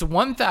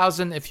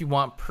 1,000 if you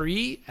want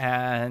pre,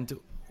 and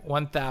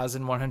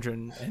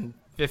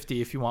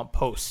 1,150 if you want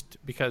post,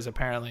 because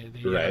apparently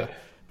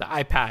the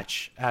eye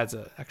patch adds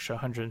an extra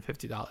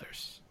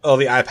 $150. Oh,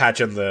 the eye patch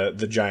and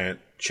the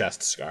giant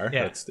chest scar.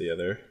 Yeah. That's the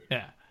other.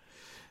 Yeah.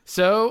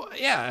 So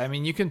yeah, I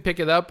mean, you can pick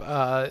it up.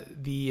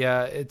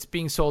 It's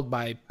being sold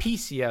by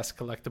PCS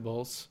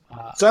Collectibles.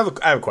 So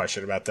I have a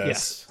question about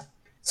this. Yes.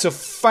 So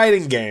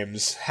fighting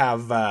games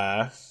have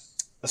a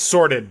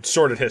sordid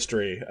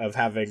history of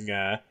having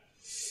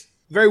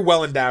very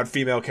well endowed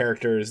female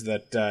characters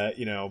that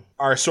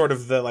are sort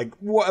of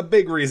a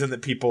big reason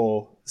that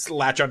people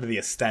latch onto the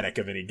aesthetic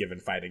of any given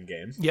fighting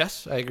game.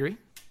 Yes, I agree.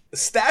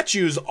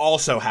 Statues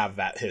also have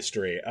that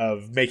history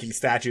of making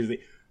statues.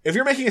 If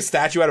you're making a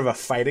statue out of a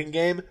fighting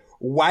game,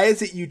 why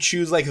is it you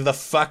choose the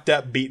fucked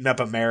up, beaten up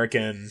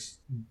American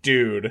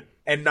dude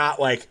and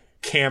not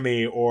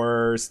Cammy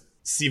or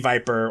Sea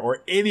Viper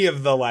or any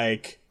of the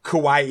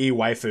kawaii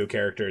waifu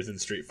characters in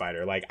Street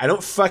Fighter? I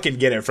don't fucking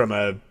get it from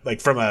a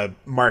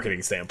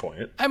marketing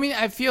standpoint. I mean,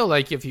 I feel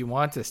like if you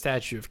want a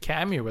statue of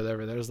Cammy or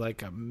whatever, there's a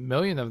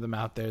million of them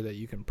out there that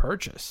you can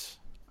purchase.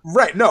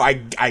 Right. No, I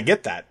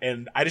get that.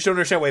 And I just don't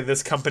understand why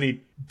this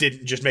company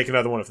didn't just make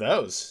another one of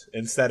those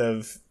instead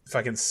of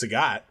fucking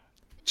Sagat.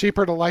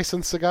 Cheaper to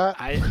license Sagat?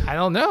 I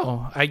don't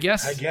know. I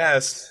guess.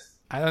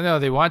 I don't know.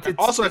 They wanted.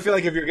 Also, I feel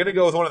like if you're gonna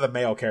go with one of the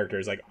male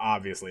characters,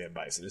 obviously Ed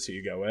Bison is who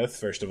you go with.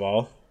 First of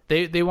all,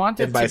 they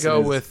wanted to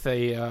go with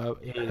a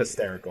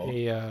hysterical.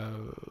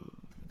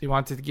 They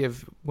wanted to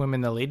give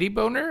women a lady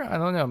boner. I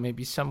don't know.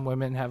 Maybe some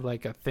women have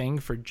a thing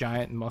for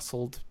giant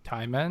muscled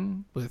Thai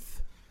men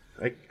with.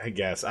 I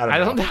guess I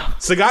don't know.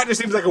 Sagat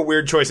just seems like a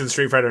weird choice in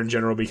Street Fighter in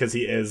general because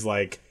he is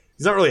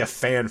he's not really a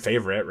fan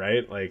favorite,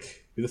 right?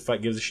 Who the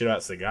fuck gives a shit about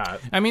Sagat?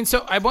 I mean,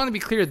 so I want to be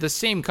clear. The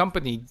same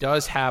company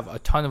does have a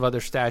ton of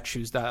other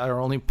statues that are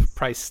only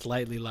priced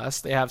slightly less.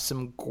 They have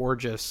some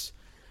gorgeous,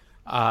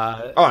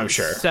 I'm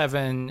sure,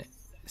 $700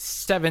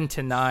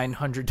 to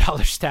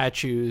 $900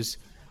 statues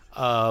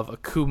of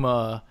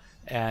Akuma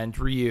and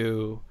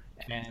Ryu.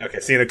 Okay,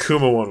 see, an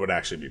Akuma one would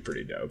actually be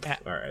pretty dope.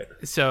 All right.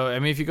 So, I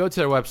mean, if you go to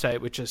their website,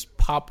 which is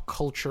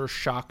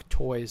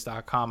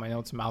popcultureshocktoys.com, I know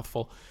it's a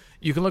mouthful,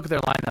 you can look at their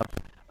lineup.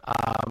 They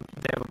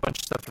have a bunch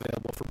of stuff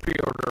available for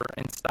pre-order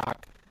in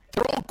stock.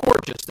 They're all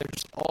gorgeous. They're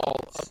just all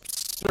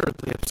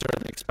absurdly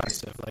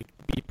expensive.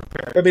 Be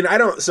prepared. I mean,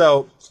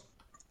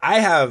 I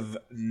have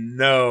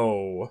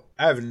no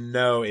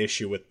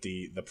issue with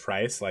the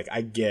price.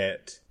 I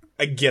get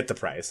the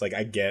price.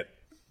 I get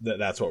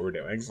that's what we're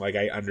doing.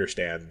 I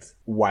understand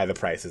why the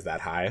price is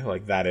that high.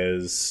 That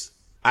is,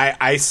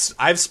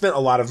 I've spent a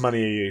lot of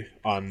money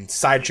on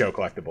Sideshow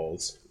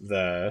collectibles,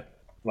 the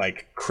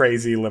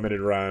crazy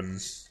limited run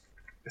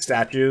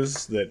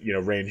statues that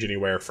range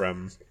anywhere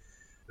from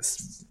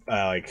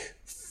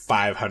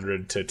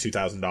 $500 to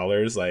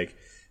 $2,000.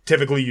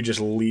 Typically you just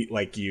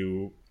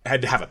you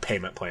had to have a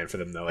payment plan for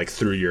them though,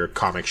 through your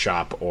comic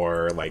shop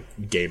or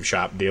game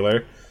shop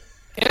dealer.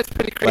 Yeah, it's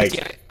pretty crazy.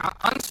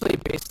 Honestly,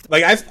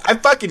 I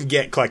fucking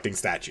get collecting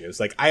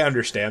statues. I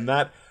understand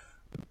that.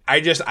 I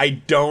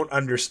don't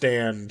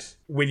understand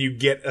when you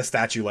get a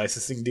statue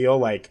licensing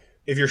deal.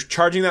 If you're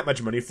charging that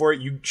much money for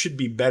it, you should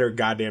be better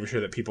goddamn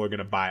sure that people are going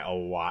to buy a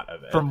lot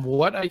of it. From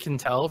what I can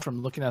tell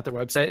from looking at their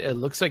website, it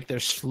looks like they're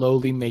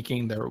slowly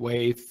making their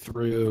way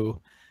through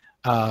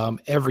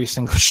every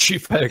single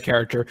Street Fighter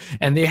character,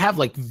 and they have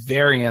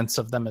variants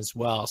of them as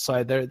well.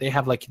 So they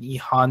have an E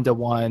Honda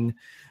one.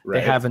 Right.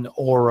 They have an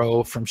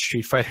Oro from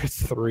Street Fighter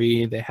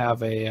 3. They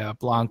have a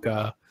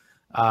Blanca.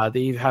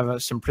 They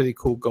have some pretty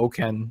cool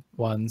Goken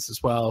ones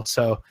as well.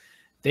 So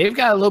they've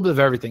got a little bit of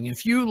everything.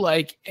 If you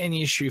like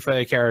any Street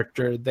Fighter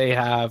character, they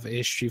have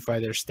a Street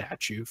Fighter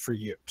statue for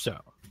you. So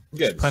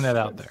just putting that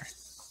out there.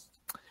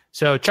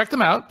 So check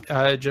them out.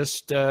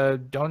 Just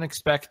don't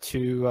expect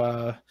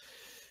to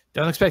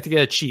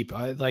get it cheap.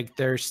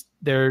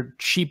 Their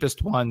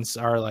cheapest ones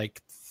are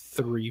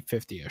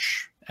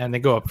 $350-ish. And they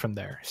go up from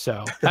there.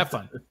 So have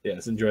fun.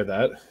 Yes, enjoy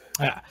that.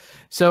 Yeah.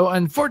 So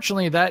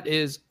unfortunately, that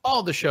is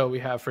all the show we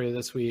have for you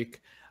this week.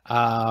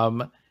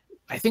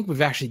 I think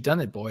we've actually done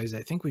it, boys.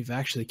 I think we've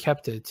actually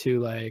kept it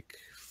to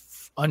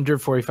under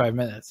 45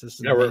 minutes. This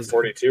is we're at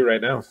 42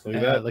 right now. Look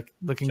at that.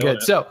 Looking good.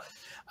 It. So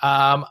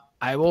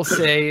I will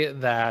say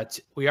that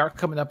we are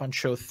coming up on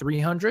show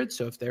 300.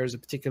 So if there's a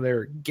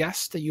particular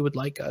guest that you would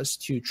like us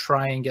to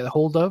try and get a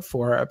hold of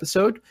for our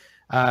episode,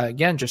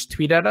 again, just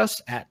tweet at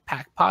us at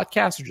Pack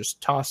Podcast or just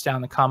toss down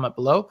the comment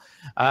below.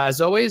 As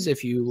always,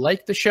 if you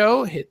like the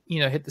show, hit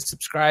the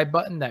subscribe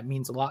button. That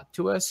means a lot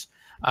to us.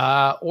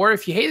 Or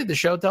if you hated the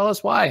show, tell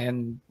us why,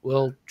 and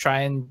we'll try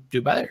and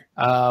do better.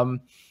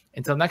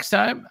 Until next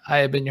time, I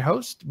have been your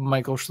host,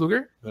 Michael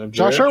Schluger. I'm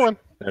Josh Irwin.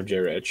 I'm Jay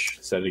Rich.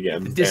 Said it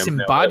again. The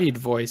disembodied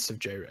voice of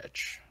Jay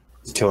Rich.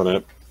 Killing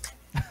it.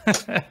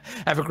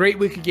 Have a great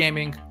week of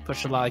gaming.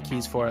 Push a lot of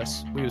keys for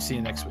us. We will see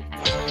you next week.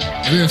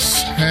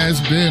 This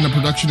has been a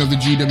production of the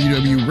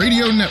GWW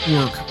Radio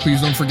Network. Please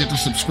don't forget to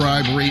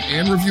subscribe, rate,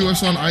 and review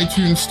us on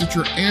iTunes,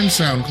 Stitcher, and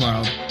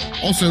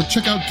SoundCloud. Also,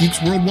 check out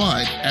Geeks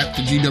Worldwide at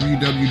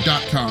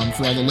thegww.com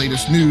for all the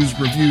latest news,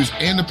 reviews,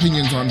 and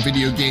opinions on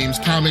video games,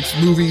 comics,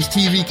 movies,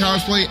 TV,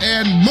 cosplay,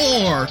 and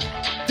more.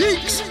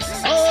 Geeks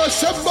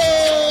Assemble!